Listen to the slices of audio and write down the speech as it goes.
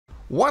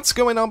What's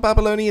going on,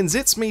 Babylonians?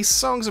 It's me,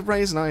 Songs of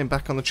Rage, and I am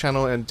back on the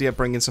channel and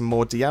bringing some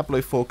more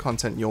Diablo 4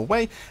 content your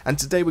way. And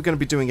today we're going to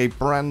be doing a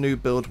brand new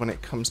build when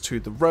it comes to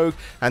the Rogue,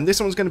 and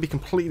this one's going to be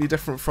completely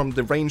different from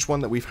the ranged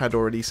one that we've had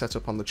already set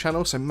up on the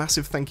channel. So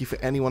massive thank you for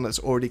anyone that's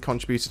already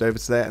contributed over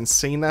to there and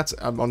seen that.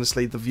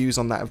 Honestly, the views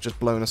on that have just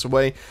blown us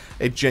away.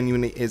 It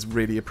genuinely is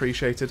really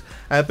appreciated.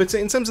 But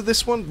in terms of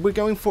this one, we're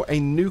going for a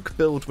nuke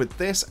build with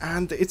this,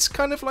 and it's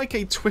kind of like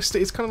a twist.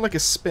 It's kind of like a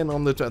spin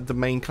on the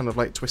main kind of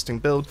like twisting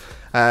build.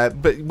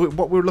 But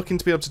what we're looking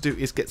to be able to do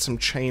is get some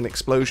chain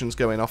explosions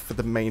going off for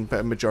the main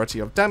majority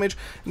of damage.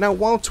 Now,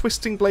 while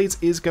twisting blades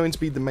is going to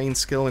be the main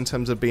skill in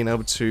terms of being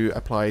able to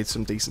apply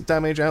some decent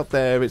damage out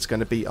there, it's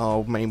going to be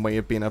our main way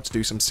of being able to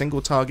do some single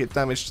target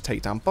damage to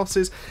take down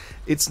bosses.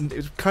 It's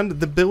kind of,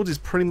 the build is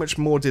pretty much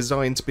more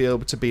designed to be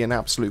able to be an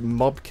absolute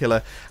mob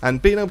killer,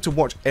 and being able to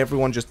watch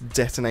everyone just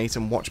detonate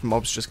and watch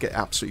mobs just get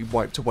absolutely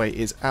wiped away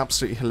is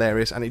absolutely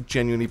hilarious, and it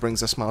genuinely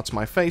brings a smile to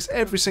my face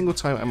every single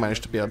time I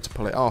manage to be able to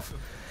pull it off.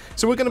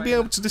 So we're going to be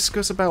able to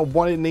discuss about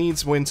what it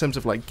needs in terms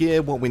of like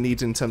gear, what we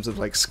need in terms of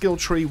like skill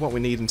tree, what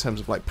we need in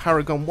terms of like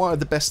Paragon, what are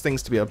the best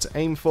things to be able to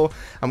aim for,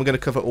 and we're going to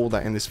cover all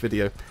that in this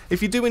video.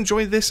 If you do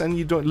enjoy this and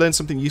you don't learn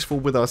something useful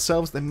with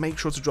ourselves, then make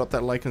sure to drop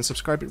that like and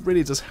subscribe. It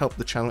really does help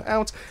the channel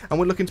out, and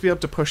we're looking to be able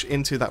to push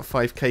into that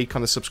 5k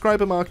kind of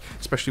subscriber mark,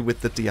 especially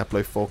with the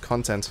Diablo 4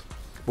 content.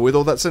 But with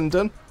all that said and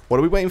done, what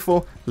are we waiting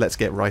for? Let's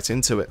get right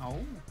into it.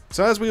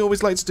 So as we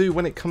always like to do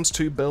when it comes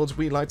to builds,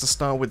 we like to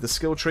start with the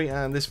skill tree,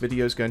 and this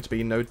video is going to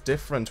be no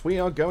different. We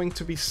are going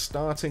to be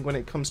starting when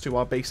it comes to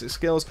our basic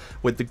skills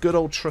with the good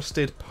old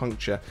trusted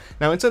puncture.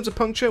 Now in terms of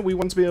puncture, we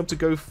want to be able to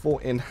go for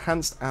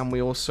enhanced, and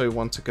we also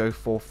want to go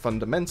for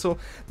fundamental.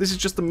 This is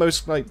just the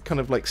most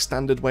kind of like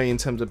standard way in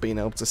terms of being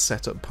able to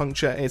set up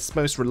puncture. It's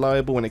most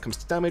reliable when it comes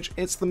to damage.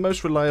 It's the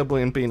most reliable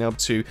in being able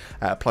to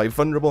apply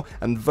vulnerable,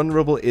 and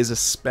vulnerable is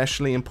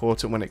especially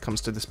important when it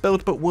comes to this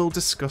build, but we'll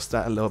discuss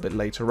that a little bit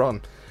later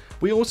on.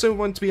 We also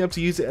want to be able to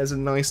use it as a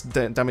nice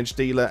damage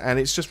dealer, and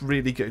it's just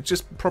really good,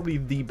 just probably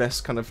the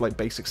best kind of like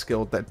basic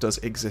skill that does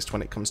exist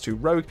when it comes to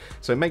Rogue.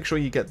 So make sure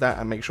you get that,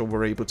 and make sure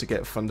we're able to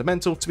get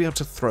fundamental to be able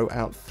to throw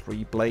out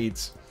 3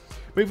 blades.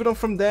 Moving on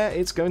from there,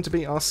 it's going to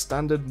be our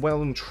standard,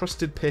 well and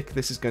trusted pick.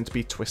 This is going to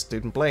be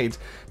Twisted Blade.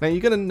 Now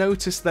you're going to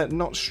notice that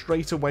not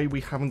straight away we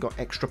haven't got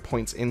extra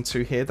points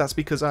into here. That's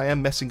because I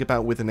am messing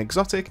about with an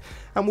exotic,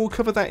 and we'll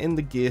cover that in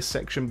the gear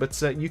section, but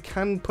you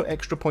can put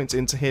extra points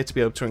into here to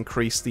be able to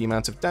increase the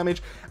amount of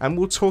damage, and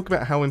we'll talk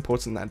about how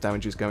important that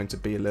damage is going to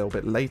be a little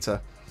bit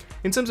later.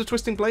 In terms of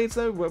twisting blades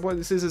though, what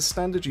this is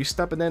standard, you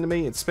stab an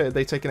enemy,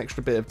 they take an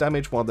extra bit of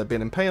damage while they're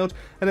being impaled,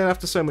 and then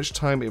after so much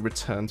time it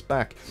returns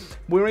back.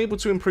 We're able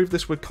to improve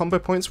this with combo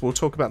points. We'll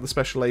talk about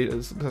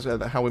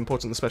the how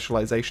important the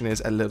specialization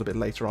is a little bit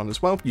later on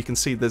as well. You can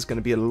see there's going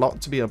to be a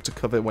lot to be able to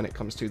cover when it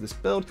comes to this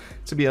build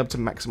to be able to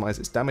maximize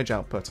its damage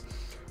output.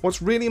 What's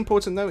really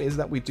important though is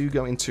that we do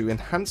go into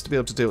enhanced to be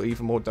able to deal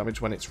even more damage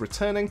when it's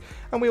returning,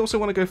 and we also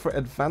want to go for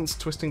advanced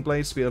twisting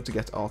blades to be able to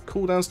get our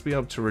cooldowns to be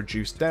able to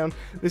reduce down.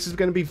 This is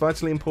going to be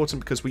vitally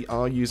important because we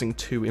are using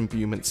 2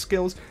 imbuement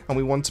skills, and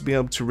we want to be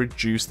able to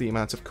reduce the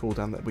amount of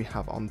cooldown that we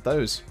have on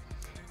those.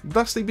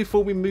 Lastly,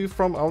 before we move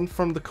from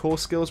the core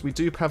skills, we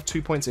do have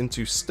 2 points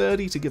into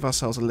Sturdy to give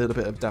ourselves a little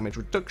bit of damage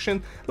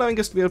reduction, allowing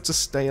us to be able to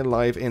stay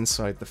alive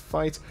inside the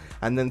fight,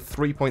 and then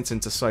 3 points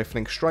into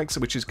Siphoning Strikes,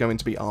 which is going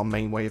to be our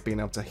main way of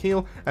being able to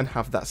heal and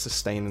have that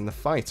sustain in the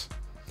fight.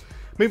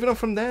 Moving on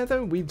from there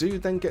though, we do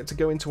then get to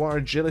go into our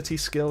agility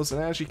skills,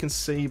 and as you can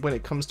see when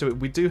it comes to it,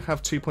 we do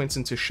have 2 points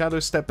into Shadow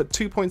Step, but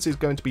 2 points is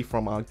going to be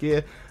from our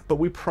gear, but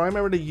we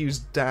primarily use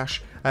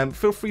Dash.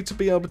 Feel free to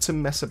be able to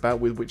mess about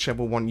with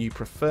whichever one you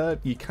prefer.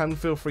 You can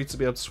feel free to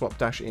be able to swap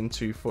Dash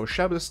into for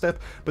Shadow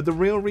Step, but the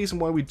real reason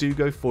why we do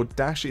go for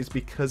Dash is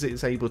because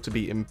it's able to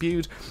be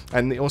imbued,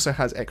 and it also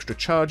has extra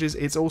charges.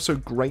 It's also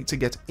great to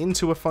get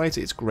into a fight,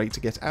 it's great to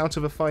get out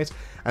of a fight,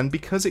 and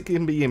because it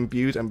can be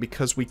imbued, and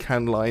because we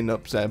can line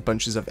up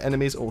bunches of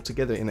enemies all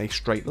together in a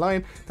straight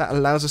line, that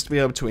allows us to be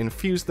able to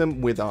infuse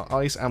them with our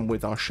ice and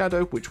with our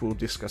shadow, which we'll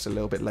discuss a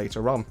little bit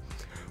later on.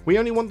 We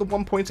only want the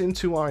 1 point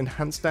into our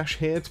enhanced dash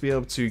here to be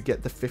able to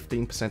get the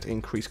 15%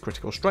 increased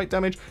critical strike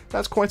damage.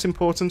 That's quite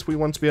important. We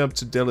want to be able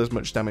to deal as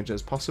much damage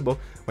as possible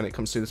when it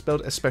comes to this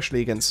build,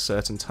 especially against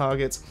certain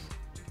targets.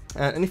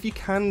 And if you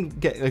can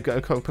get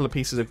a couple of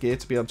pieces of gear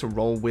to be able to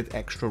roll with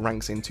extra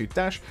ranks into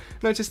dash,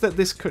 notice that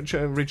this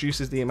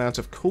reduces the amount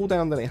of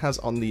cooldown that it has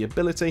on the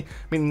ability,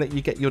 meaning that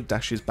you get your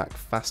dashes back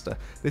faster.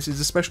 This is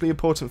especially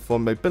important for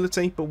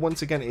mobility, but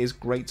once again it is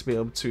great to be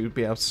able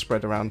to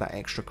spread around that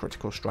extra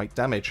critical strike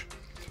damage.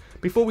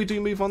 Before we do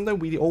move on though,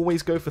 we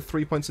always go for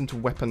 3 points into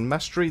Weapon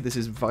Mastery. This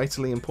is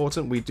vitally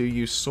important. We do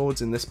use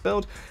swords in this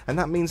build, and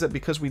that means that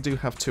because we do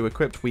have 2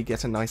 equipped, we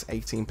get a nice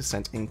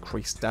 18%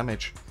 increased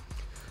damage.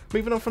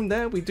 Moving on from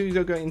there, we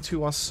do go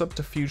into our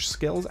subterfuge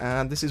skills,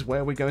 and this is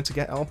where we're going to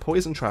get our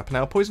poison trap.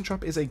 Now, poison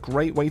trap is a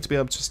great way to be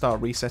able to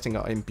start resetting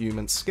our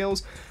imbuement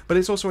skills, but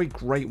it's also a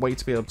great way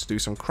to be able to do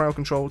some crowd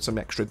control, some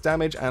extra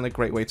damage, and a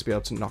great way to be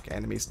able to knock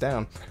enemies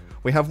down.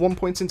 We have 1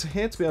 point into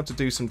here to be able to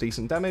do some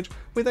decent damage.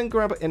 We then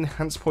grab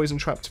Enhanced Poison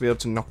Trap to be able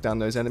to knock down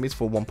those enemies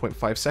for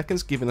 1.5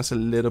 seconds, giving us a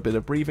little bit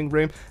of breathing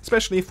room,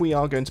 especially if we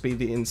are going to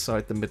be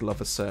inside the middle of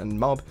a certain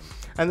mob.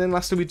 And then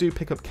lastly, we do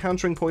pick up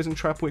Countering Poison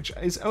Trap, which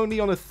is only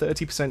on a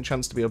 30%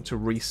 chance to be able to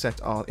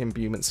reset our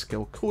imbuement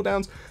skill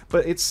cooldowns,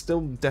 but it's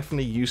still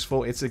definitely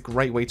useful. It's a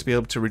great way to be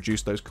able to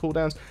reduce those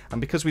cooldowns, and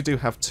because we do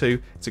have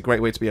 2, it's a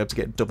great way to be able to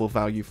get double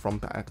value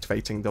from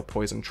activating the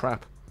poison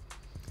trap.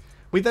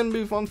 We then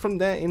move on from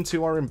there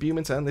into our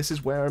imbuement, and this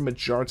is where a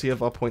majority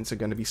of our points are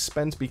going to be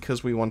spent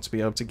because we want to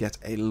be able to get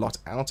a lot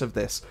out of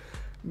this.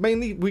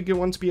 Mainly, we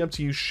want to be able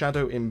to use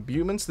shadow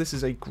imbuements. This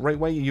is a great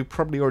way. You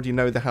probably already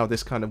know how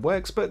this kind of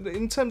works, but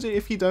in terms of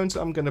if you don't,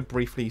 I'm going to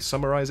briefly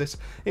summarize it.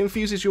 It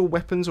infuses your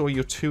weapons or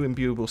your 2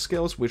 imbuable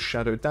skills with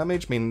shadow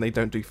damage, meaning they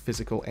don't do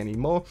physical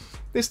anymore.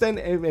 This then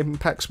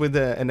impacts with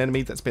an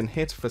enemy that's been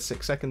hit for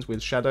 6 seconds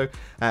with shadow,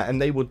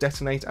 and they will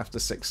detonate after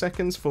 6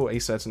 seconds for a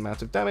certain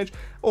amount of damage,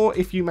 or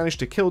if you manage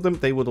to kill them,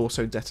 they will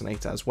also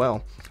detonate as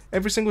well.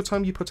 Every single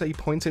time you put a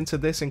point into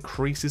this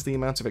increases the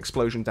amount of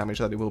explosion damage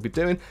that it will be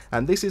doing,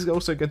 and this is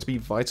also going to be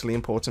vitally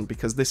important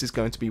because this is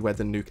going to be where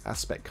the nuke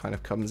aspect kind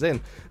of comes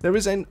in. There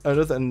is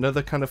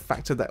another kind of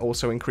factor that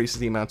also increases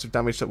the amount of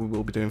damage that we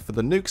will be doing for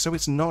the nuke, so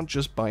it's not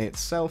just by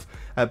itself,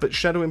 but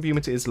shadow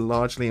imbuement is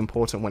largely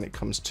important when it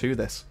comes to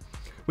this.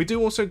 We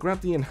do also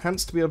grab the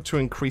Enhanced to be able to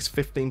increase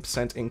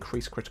 15%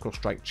 increased critical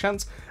strike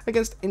chance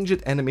against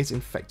injured enemies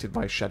infected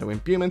by Shadow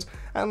Imbuement,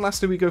 and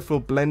lastly we go for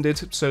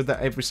Blended so that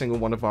every single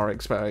one of our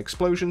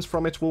explosions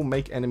from it will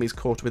make enemies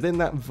caught within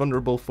that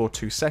vulnerable for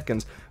 2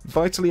 seconds.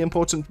 Vitally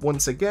important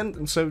once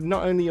again, so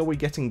not only are we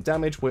getting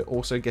damage, we're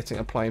also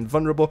applying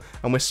vulnerable,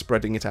 and we're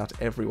spreading it out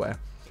everywhere.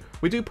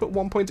 We do put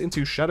 1 point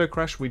into Shadow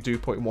Crash, we do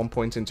put 1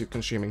 point into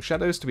Consuming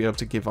Shadows to be able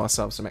to give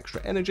ourselves some extra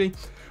energy.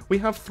 We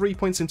have 3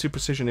 points into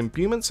Precision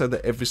Imbuement so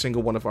that every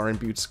single one of our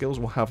imbued skills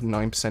will have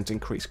 9%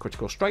 increased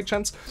critical strike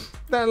chance.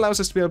 That allows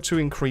us to be able to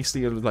increase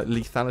the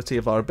lethality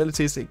of our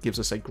abilities. It gives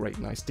us a great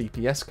nice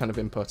DPS kind of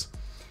input.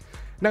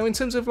 Now, in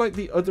terms of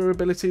the other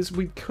abilities,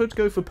 we could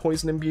go for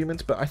Poison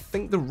Imbuement, but I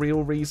think the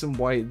real reason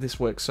why this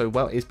works so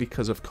well is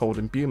because of Cold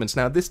Imbuement.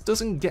 Now, this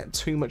doesn't get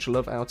too much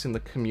love out in the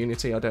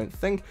community, I don't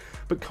think,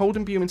 but Cold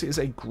Imbuement is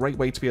a great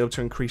way to be able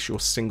to increase your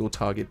single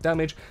target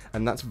damage,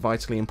 and that's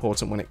vitally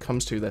important when it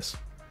comes to this.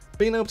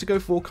 Being able to go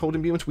for Cold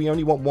Imbuement, we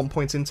only want 1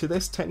 point into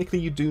this. Technically,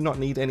 you do not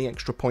need any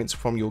extra points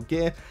from your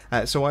gear,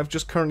 so I'm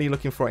just currently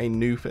looking for a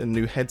new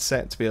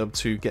headset to be able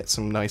to get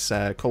some nice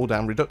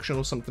cooldown reduction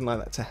or something like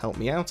that to help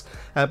me out.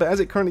 But as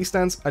it currently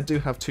stands, I do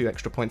have 2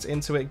 extra points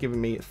into it, giving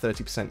me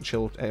 30%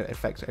 chill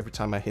effect every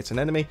time I hit an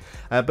enemy.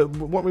 But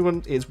what we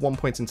want is 1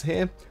 point into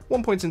here,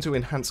 1 point into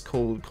Enhanced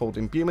Cold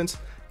Imbuement,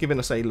 giving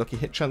us a lucky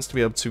hit chance to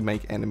be able to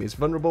make enemies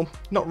vulnerable.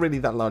 Not really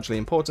that largely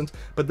important,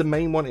 but the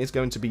main one is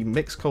going to be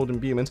Mixed Cold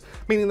Imbuement,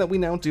 meaning that we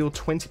now deal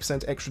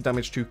 20% extra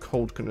damage to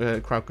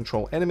crowd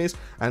control enemies,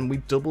 and we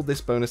double this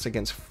bonus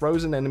against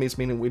frozen enemies,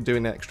 meaning we're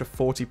doing an extra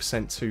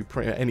 40%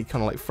 to any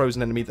kind of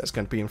frozen enemy that's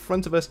going to be in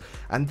front of us,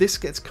 and this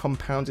gets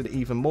compounded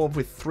even more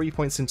with 3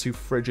 points into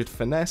Frigid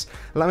Finesse,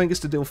 allowing us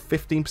to deal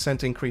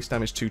 15% increased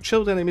damage to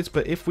chilled enemies,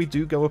 but if we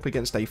do go up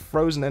against a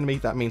frozen enemy,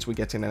 that means we're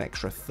getting an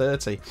extra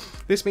 30.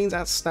 This means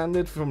at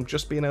standard, from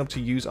just being able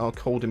to use our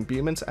Cold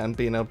Imbuement and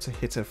being able to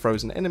hit a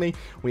frozen enemy,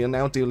 we are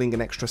now dealing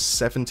an extra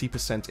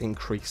 70%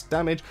 increased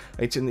damage.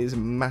 It is a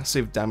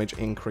massive damage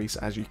increase,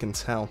 as you can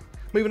tell.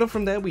 Moving on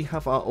from there, we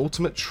have our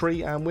ultimate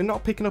tree, and we're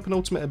not picking up an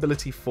ultimate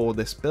ability for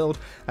this build.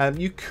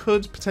 You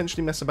could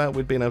potentially mess about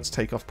with being able to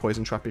take off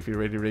Poison Trap if you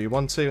really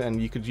want to,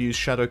 and you could use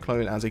Shadow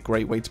Clone as a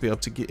great way to be able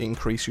to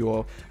increase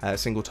your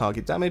single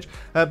target damage,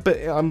 but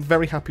I'm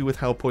very happy with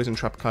how Poison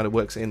Trap kind of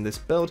works in this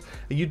build.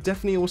 You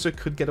definitely also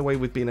could get away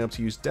with being able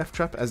to use Death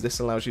Trap, as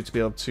this allows you to be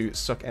able to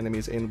suck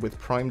enemies in with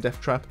Prime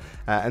Death Trap,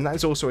 and that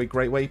is also a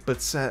great way,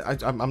 but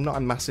I'm not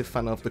a massive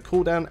fan of the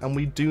cooldown, and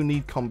we do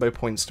need combo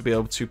points to be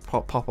able to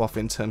pop off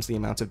in terms of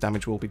the amount of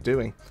damage we'll be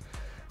doing.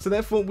 So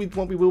therefore,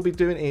 what we will be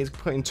doing is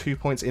putting 2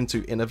 points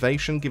into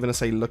Innovation, giving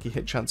us a lucky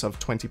hit chance of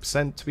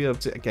 20% to be able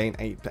to gain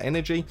 8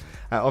 energy.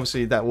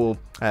 Obviously, that will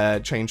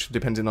change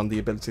depending on the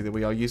ability that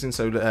we are using.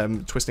 So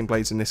Twisting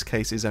Blades in this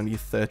case is only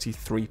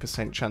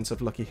 33% chance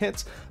of lucky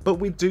hits, but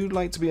we do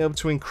like to be able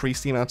to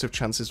increase the amount of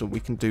chances that we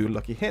can do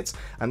lucky hits,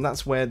 and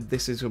that's where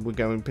we're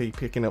going to be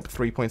picking up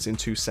 3 points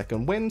into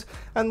Second Wind,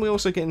 and we're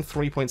also getting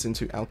 3 points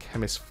into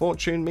Alchemist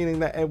Fortune, meaning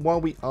that while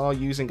we are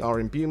using our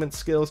imbuement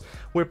skills,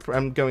 we're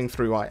going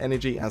through our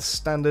energy as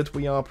standard,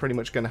 we are pretty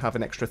much going to have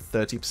an extra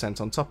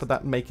 30% on top of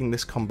that, making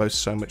this combo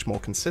so much more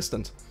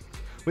consistent.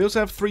 We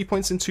also have 3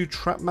 points into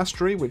Trap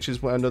Mastery, which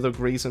is another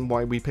reason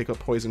why we pick up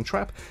Poison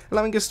Trap,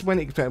 allowing us, when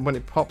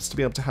it pops, to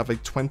be able to have a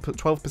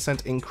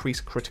 12%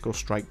 increased critical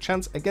strike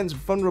chance against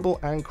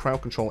vulnerable and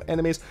crowd control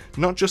enemies,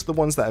 not just the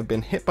ones that have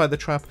been hit by the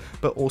trap,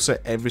 but also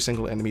every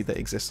single enemy that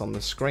exists on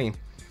the screen.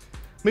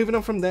 Moving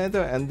on from there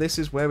though, and this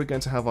is where we're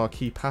going to have our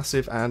key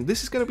passive, and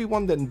this is going to be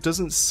one that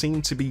doesn't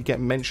seem to get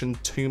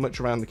mentioned too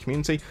much around the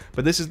community,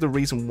 but this is the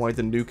reason why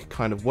the nuke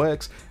kind of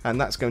works, and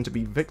that's going to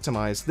be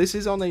Victimize. This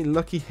is on a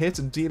lucky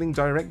hit, dealing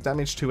direct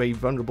damage to a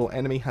vulnerable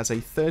enemy has a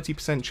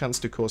 30% chance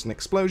to cause an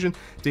explosion,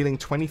 dealing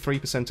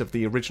 23% of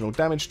the original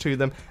damage to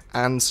them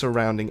and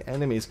surrounding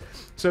enemies.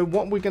 So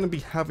what we're going to be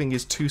having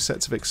is two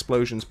sets of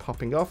explosions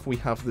popping off. We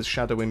have the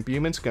shadow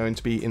imbuement going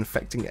to be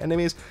infecting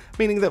enemies,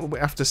 meaning that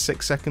after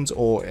 6 seconds,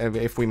 or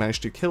if we manage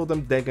to kill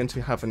them, they're going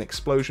to have an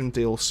explosion,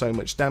 deal so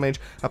much damage,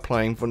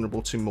 applying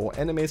vulnerable to more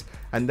enemies.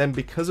 And then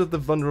because of the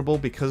vulnerable,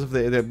 because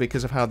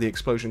of how the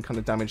explosion kind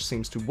of damage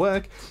seems to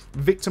work,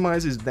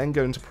 Victimize is then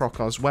going to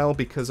proc as well,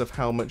 because of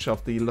how much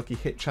of the lucky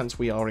hit chance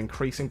we are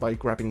increasing by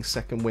grabbing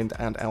Second Wind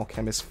and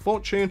Alchemist's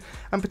Fortune,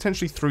 and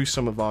potentially through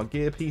some of our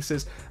gear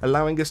pieces,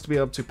 allowing us to be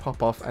able to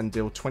pop off and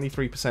deal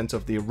 23%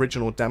 of the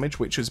original damage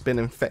which has been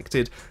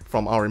infected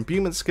from our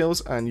imbuement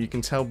skills. And you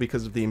can tell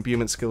because of the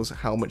imbuement skills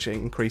how much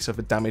increase of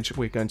the damage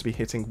we're going to be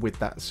hitting with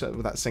that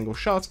single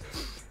shot.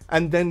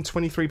 And then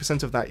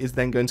 23% of that is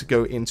then going to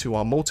go into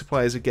our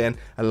multipliers again,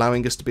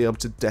 allowing us to be able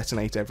to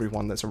detonate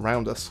everyone that's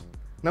around us.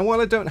 Now,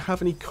 while I don't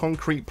have any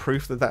concrete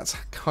proof that that's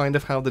kind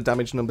of how the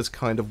damage numbers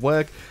kind of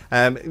work,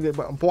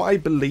 what I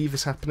believe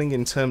is happening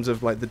in terms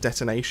of like the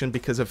detonation,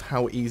 because of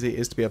how easy it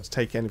is to be able to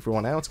take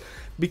everyone out,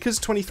 because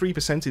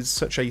 23% is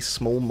such a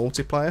small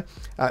multiplier,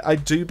 I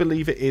do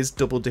believe it is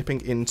double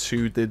dipping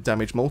into the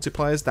damage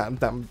multipliers.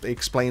 That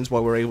explains why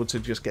we're able to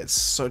just get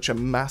such a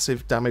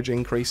massive damage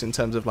increase in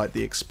terms of like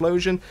the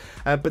explosion,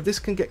 but this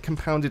can get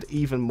compounded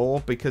even more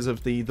because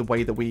of the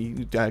way that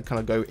we kind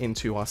of go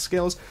into our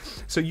skills.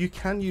 So you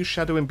can use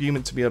Shadow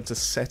Imbuement to be able to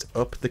set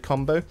up the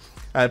combo,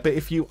 but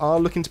if you are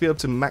looking to be able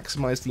to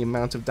maximize the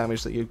amount of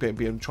damage that you're going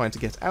to be trying to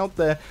get out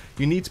there,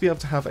 you need to be able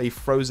to have a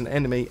frozen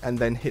enemy and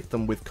then hit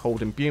them with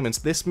cold imbuements.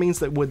 This means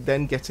that we're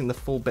then getting the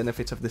full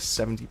benefit of this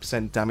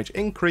 70% damage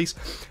increase,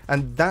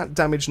 and that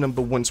damage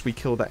number, once we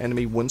kill that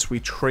enemy, once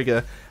we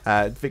trigger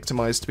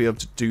Victimize to be able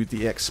to do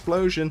the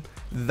explosion,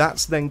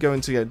 that's then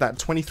going to get that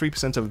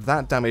 23% of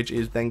that damage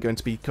is then going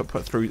to be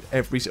put through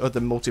every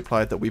other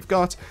multiplier that we've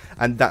got,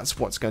 and that's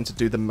what's going to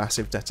do the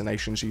massive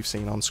detonation you've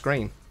seen on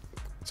screen.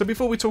 So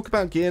before we talk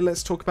about gear,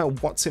 let's talk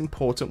about what's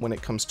important when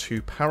it comes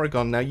to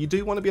Paragon. Now, you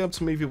do want to be able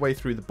to move your way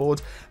through the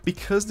board.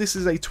 Because this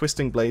is a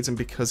Twisting Blades and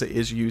because it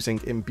is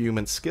using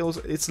imbuement skills,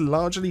 it's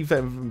largely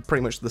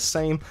pretty much the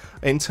same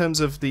in terms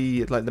of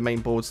the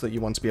main boards that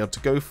you want to be able to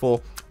go for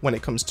when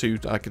it comes to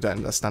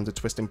a standard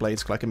Twisting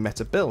Blades, like a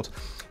meta build.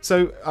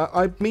 So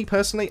me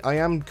personally, I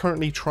am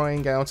currently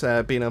trying out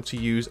being able to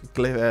use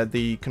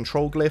the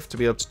control glyph to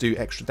be able to do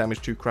extra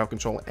damage to crowd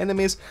control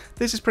enemies.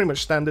 This is pretty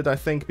much standard, I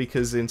think,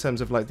 because in terms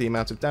of like the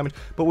amount of damage,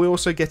 but we're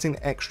also getting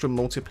extra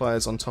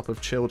multipliers on top of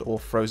chilled or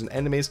frozen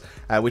enemies,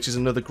 which is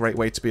another great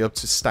way to be able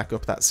to stack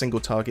up that single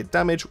target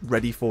damage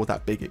ready for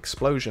that big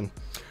explosion.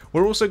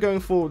 We're also going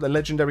for the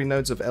legendary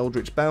nodes of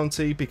Eldritch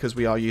Bounty because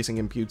we are using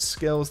imbued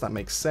skills. That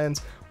makes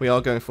sense. We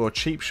are going for a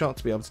cheap shot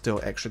to be able to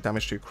deal extra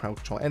damage to crowd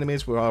control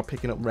enemies. We are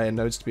picking up rare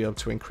nodes to be able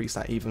to increase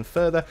that even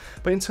further.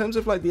 But in terms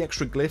of like the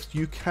extra glyphs,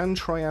 you can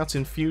try out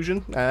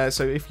Infusion.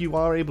 So if you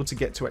are able to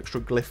get to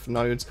extra glyph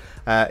nodes,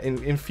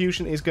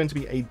 Infusion is going to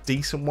be a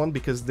decent one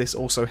because this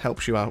also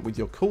helps you out with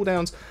your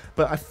cooldowns.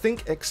 But I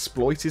think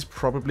Exploit is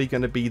probably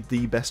going to be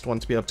the best one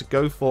to be able to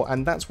go for,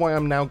 and that's why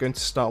I'm now going to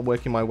start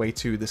working my way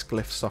to this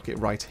glyph socket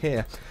right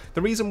here.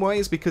 The reason why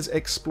is because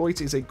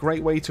Exploit is a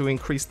great way to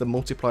increase the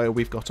multiplier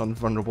we've got on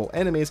vulnerable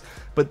enemies,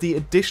 but the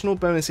additional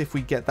bonus if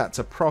we get that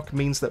to proc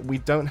means that we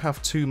don't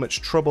have too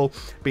much trouble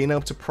being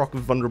able to proc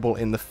vulnerable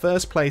in the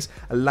first place,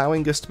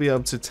 allowing us to be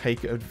able to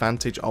take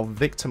advantage of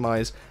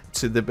Victimize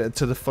to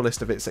the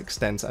fullest of its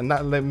extent. And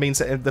that means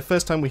that the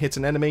first time we hit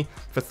an enemy,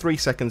 for 3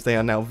 seconds they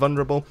are now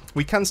vulnerable.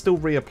 We can still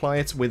reapply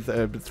it with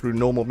through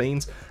normal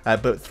means,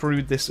 but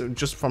through this,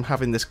 just from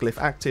having this glyph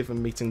active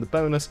and meeting the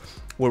bonus,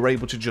 we're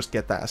able to just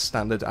get that as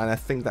standard, and I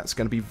think that's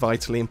going to be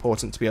vitally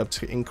important to be able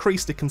to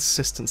increase the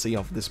consistency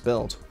of this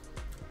build.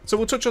 So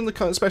we'll touch on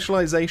the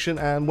specialization,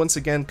 and once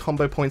again,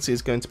 combo points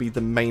is going to be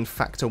the main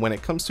factor when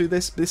it comes to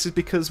this. This is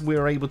because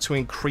we're able to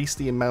increase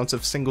the amount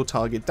of single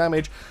target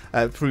damage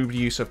through the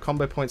use of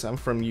combo points and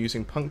from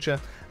using puncture.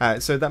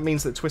 So that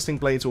means that Twisting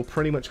Blades will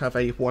pretty much have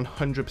a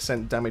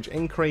 100% damage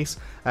increase.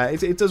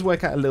 It does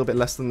work out a little bit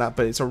less than that,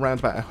 but it's around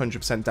about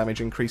 100% damage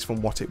increase from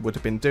what it would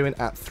have been doing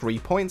at 3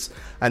 points.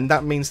 And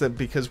that means that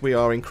because we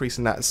are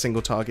increasing that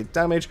single target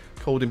damage,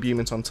 cold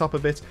imbuement on top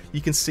of it,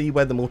 you can see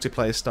where the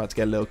multipliers start to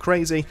get a little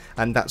crazy,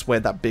 and that's where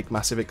that big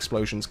massive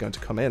explosion is going to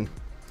come in.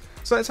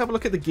 So let's have a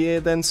look at the gear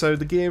then. So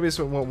the gear is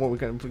what we're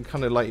going to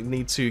kind of like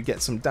need to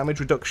get some damage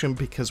reduction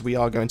because we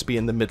are going to be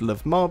in the middle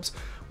of mobs.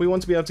 We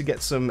want to be able to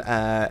get some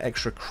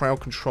extra crowd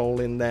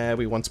control in there.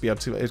 We want to be able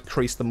to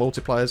increase the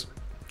multipliers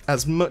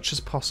as much as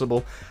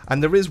possible,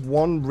 and there is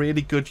one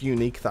really good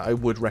unique that I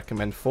would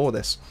recommend for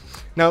this.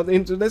 Now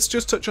let's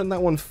just touch on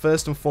that one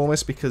first and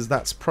foremost, because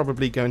that's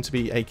probably going to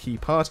be a key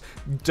part.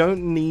 You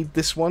don't need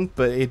this one,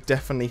 but it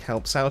definitely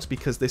helps out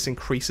because this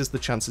increases the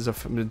chances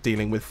of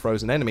dealing with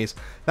frozen enemies.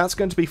 That's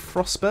going to be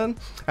Frostburn,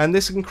 and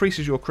this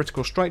increases your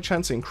critical strike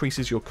chance, it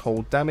increases your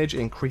cold damage, it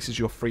increases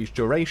your freeze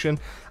duration,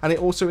 and it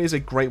also is a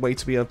great way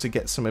to be able to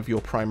get some of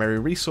your primary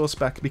resource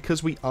back,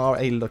 because we are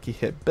a lucky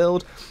hit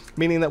build,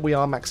 meaning that we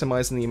are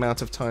maximizing the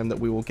amount of time that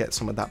we will get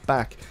some of that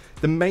back.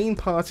 The main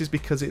part is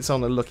because it's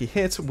on a lucky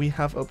hit, we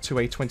have up to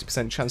a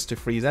 20% chance to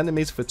freeze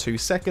enemies for 2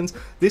 seconds.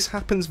 This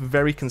happens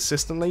very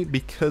consistently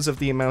because of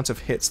the amount of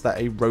hits that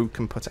a rogue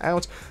can put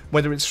out,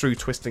 whether it's through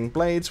twisting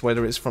blades,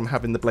 whether it's from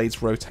having the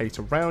blades rotate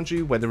around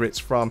you, whether it's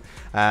from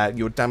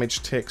your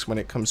damage ticks when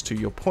it comes to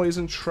your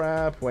poison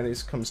trap, when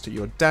it comes to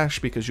your dash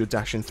because you're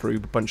dashing through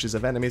bunches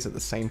of enemies at the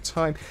same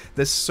time.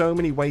 There's so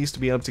many ways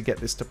to be able to get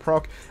this to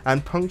proc,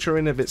 and puncture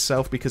in of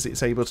itself, because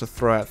it's able to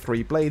throw out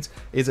 3 blades,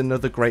 is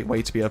another great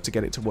way to be able to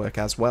get it to work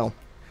as well.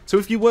 So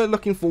if you were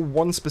looking for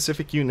one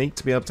specific unique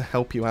to be able to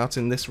help you out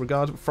in this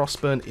regard,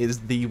 Frostburn is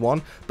the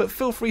one, but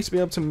feel free to be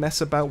able to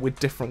mess about with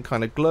different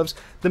kind of gloves.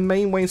 The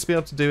main ways to be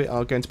able to do it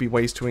are going to be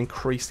ways to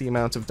increase the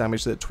amount of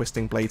damage that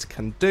twisting blades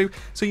can do,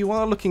 so you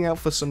are looking out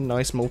for some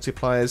nice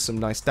multipliers, some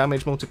nice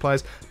damage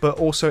multipliers, but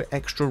also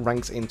extra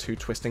ranks into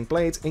twisting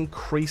blades,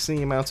 increasing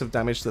the amount of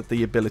damage that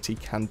the ability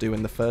can do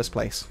in the first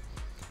place.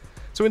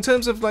 So in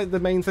terms of like the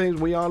main things,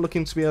 we are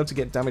looking to be able to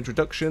get damage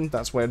reduction.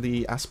 That's where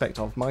the aspect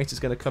of might is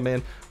going to come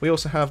in. We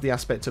also have the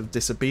aspect of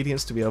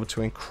disobedience to be able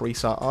to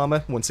increase our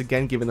armor, once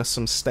again giving us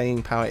some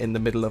staying power in the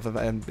middle of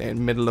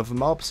a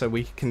mob, so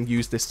we can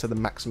use this to the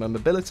maximum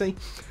ability.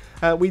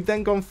 We've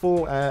then gone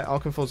for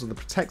Archon of the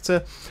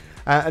Protector.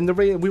 And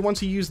we want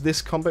to use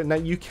this combo. Now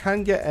you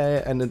can get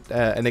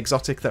an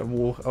exotic that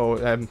will, or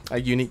a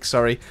unique,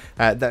 sorry,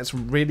 that's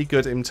really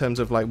good in terms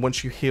of like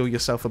once you heal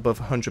yourself above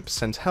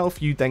 100%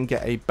 health, you then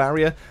get a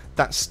barrier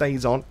that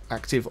stays on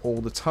active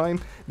all the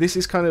time. This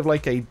is kind of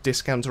like a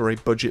discount or a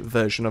budget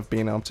version of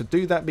being able to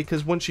do that,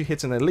 because once you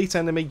hit an elite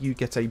enemy, you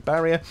get a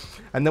barrier,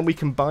 and then we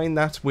combine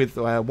that with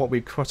what we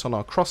put on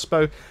our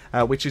crossbow,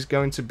 which is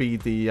going to be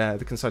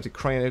the concerted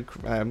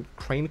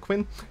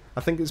Cranequin, I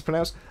think it's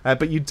pronounced,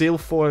 but you deal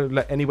for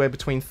anywhere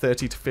between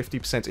 30 to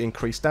 50%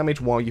 increased damage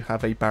while you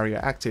have a barrier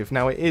active.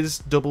 Now it is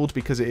doubled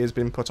because it has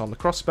been put on the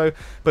crossbow,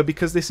 but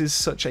because this is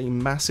such a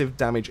massive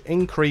damage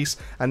increase,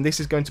 and this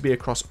is going to be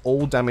across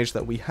all damage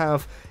that we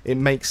have, it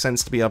makes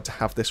sense to be able to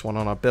have this one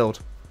on our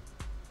build.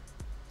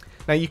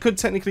 Now you could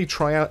technically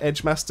try out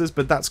Edge Masters,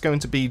 but that's going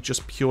to be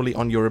just purely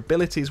on your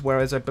abilities,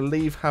 whereas I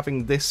believe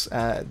having this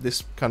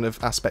this kind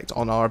of aspect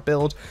on our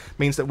build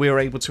means that we are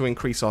able to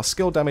increase our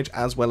skill damage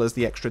as well as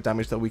the extra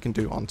damage that we can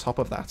do on top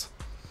of that.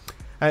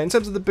 In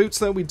terms of the boots,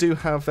 though, we do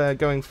have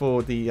going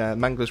for the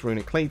Mangler's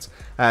Runic Cleats.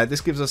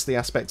 This gives us the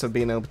aspect of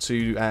being able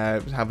to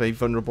have a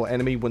vulnerable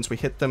enemy once we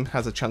hit them,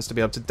 has a chance to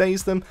be able to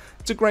daze them.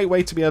 It's a great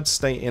way to be able to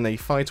stay in a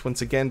fight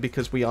once again,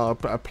 because we are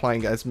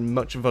applying as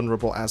much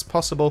vulnerable as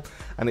possible,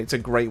 and it's a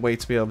great way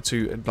to be able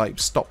to like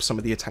stop some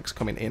of the attacks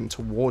coming in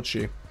towards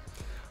you.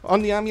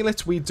 On the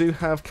amulet, we do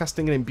have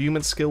casting an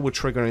imbuement skill will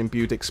trigger an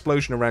imbued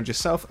explosion around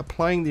yourself,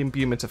 applying the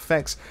imbuement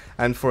effects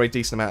and for a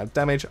decent amount of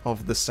damage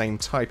of the same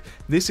type.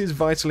 This is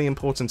vitally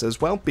important as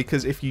well,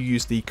 because if you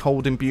use the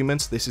cold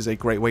imbuement, this is a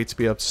great way to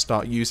be able to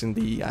start using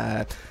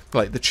the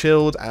like the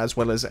chilled, as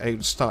well as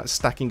start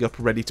stacking up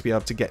ready to be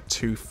able to get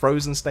to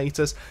frozen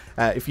status.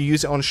 If you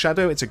use it on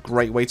shadow, it's a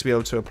great way to be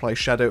able to apply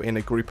shadow in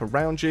a group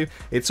around you.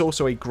 It's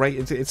also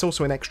it's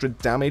also an extra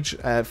damage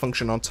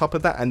function on top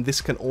of that, and this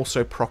can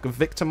also proc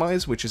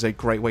Victimize, which is a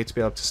great way to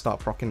be able to start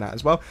proccing that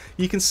as well.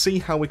 You can see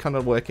how we're kind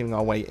of working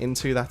our way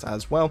into that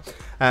as well.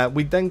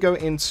 We then go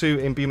into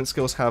imbuement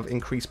skills have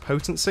increased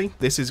potency.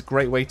 This is a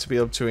great way to be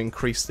able to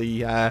increase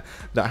the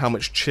how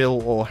much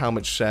chill or how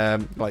much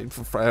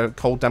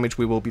cold damage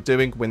we will be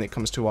doing when it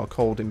comes to our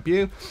cold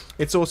imbue.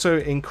 It also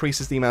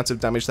increases the amount of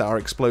damage that our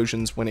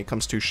explosions when it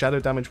comes to shadow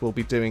damage will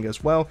be doing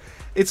as well.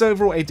 It's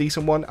overall a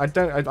decent one.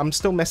 I'm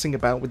still messing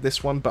about with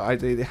this one,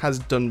 but it has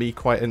done me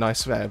quite a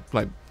nice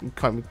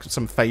kind of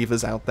some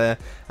favors out there,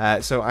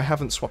 so I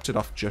haven't swapped it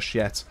off just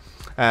yet.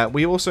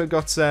 We also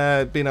got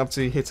being able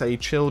to hit a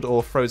chilled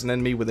or frozen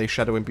enemy with a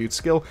shadow imbued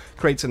skill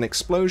creates an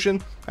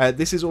explosion.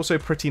 This is also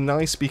pretty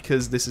nice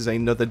because this is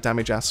another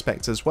damage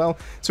aspect as well.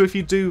 So if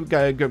you do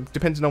go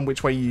depending on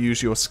which way you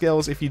use your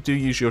skills, if you do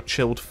use your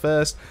chilled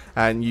first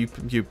and you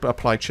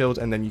apply chilled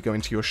and then you go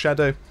into your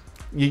shadow,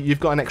 you've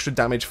got an extra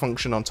damage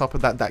function on top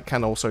of that that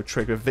can also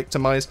trigger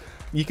Victimize.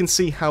 You can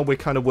see how we're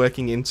kind of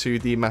working into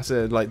the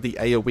the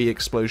AoE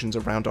explosions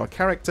around our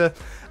character,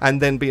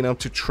 and then being able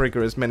to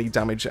trigger as many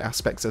damage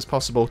aspects as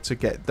possible to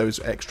get those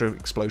extra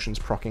explosions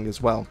proccing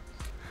as well.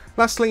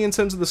 Lastly, in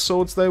terms of the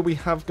swords though, we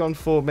have gone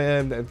for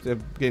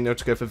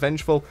to go for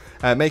Vengeful.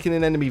 Making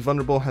an enemy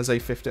vulnerable has a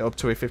up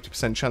to a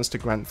 50% chance to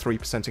grant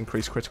 3%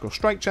 increased critical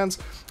strike chance,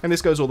 and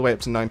this goes all the way up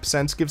to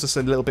 9%, gives us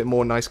a little bit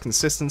more nice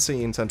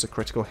consistency in terms of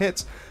critical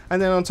hits.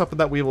 And then on top of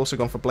that, we've also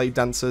gone for Blade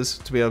Dancers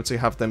to be able to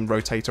have them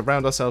rotate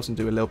around ourselves and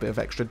do a little bit of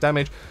extra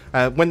damage.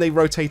 When they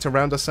rotate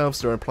around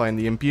ourselves, they're applying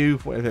the Imbue,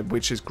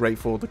 which is great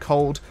for the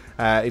cold.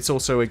 It's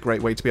also a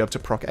great way to be able to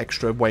proc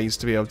extra ways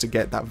to be able to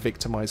get that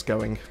Victimize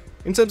going.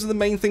 In terms of the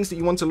main things that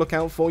you want to look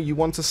out for, you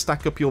want to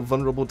stack up your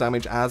vulnerable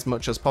damage as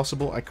much as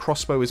possible. A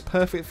crossbow is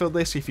perfect for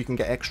this. If you can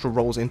get extra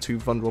rolls into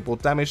vulnerable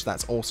damage,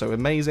 that's also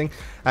amazing.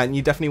 And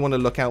you definitely want to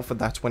look out for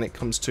that when it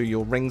comes to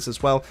your rings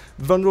as well.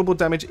 Vulnerable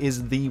damage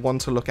is the one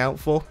to look out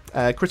for.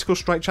 Critical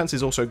strike chance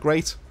is also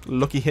great.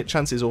 Lucky hit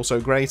chance is also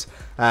great.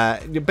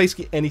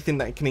 Basically anything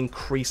that can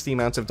increase the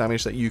amount of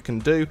damage that you can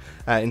do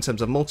in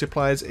terms of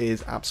multipliers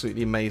is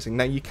absolutely amazing.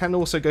 Now you can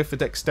also go for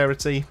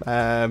dexterity.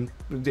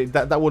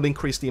 That will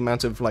increase the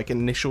amount of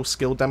initial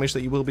skill damage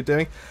that you will be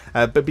doing,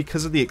 but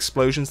because of the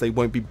explosions they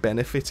won't be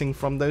benefiting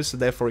from those, so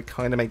therefore it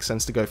kind of makes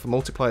sense to go for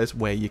multipliers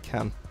where you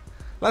can.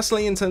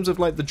 Lastly, in terms of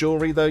the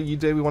jewelry though, you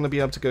do want to be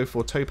able to go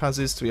for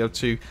topazes to be able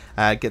to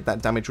get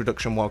that damage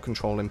reduction while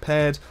control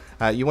impaired.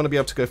 You want to be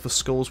able to go for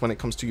skulls when it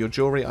comes to your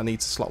jewelry. I need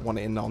to slot one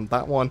in on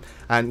that one.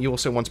 And you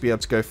also want to be able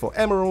to go for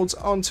emeralds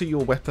onto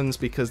your weapons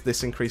because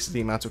this increases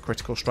the amount of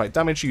critical strike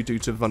damage you do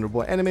to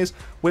vulnerable enemies.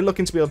 We're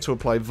looking to be able to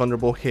apply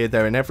vulnerable here,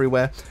 there and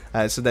everywhere.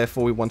 So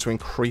therefore we want to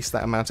increase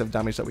that amount of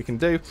damage that we can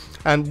do.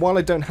 And while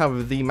I don't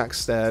have the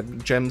max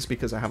gems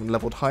because I haven't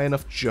leveled high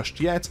enough just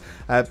yet,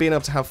 being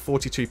able to have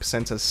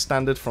 42% as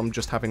standard from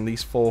just having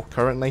these 4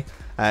 currently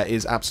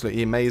is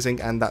absolutely amazing,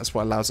 and that's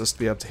what allows us to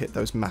be able to hit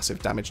those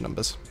massive damage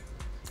numbers.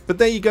 But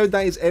there you go,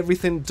 that is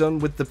everything done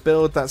with the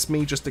build. That's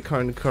me just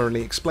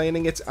currently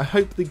explaining it. I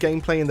hope the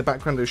gameplay in the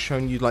background has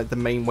shown you the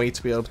main way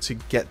to be able to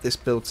get this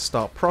build to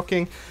start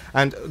proccing,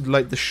 and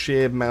the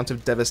sheer amount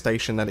of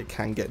devastation that it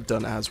can get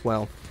done as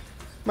well.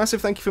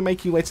 Massive thank you for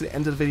making your way to the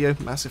end of the video.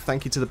 Massive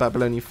thank you to the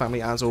Babylonian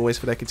family as always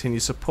for their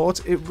continued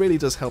support. It really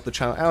does help the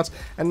channel out,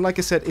 and like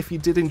I said, if you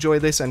did enjoy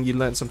this and you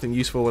learned something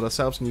useful with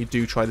ourselves and you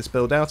do try this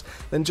build out,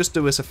 then just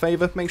do us a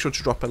favour, make sure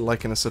to drop a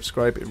like and a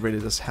subscribe. It really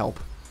does help.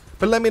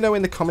 But let me know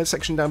in the comment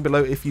section down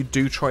below if you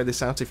do try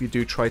this out, if you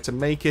do try to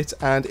make it,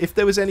 and if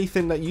there was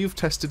anything that you've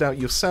tested out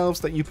yourselves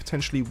that you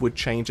potentially would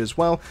change as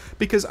well,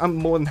 because I'm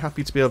more than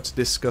happy to be able to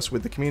discuss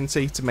with the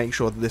community to make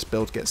sure that this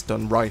build gets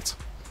done right.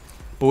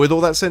 But with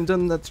all that said and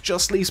done, that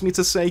just leaves me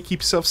to say keep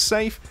yourselves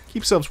safe,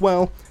 keep yourselves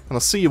well, and I'll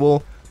see you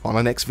all on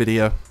our next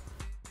video.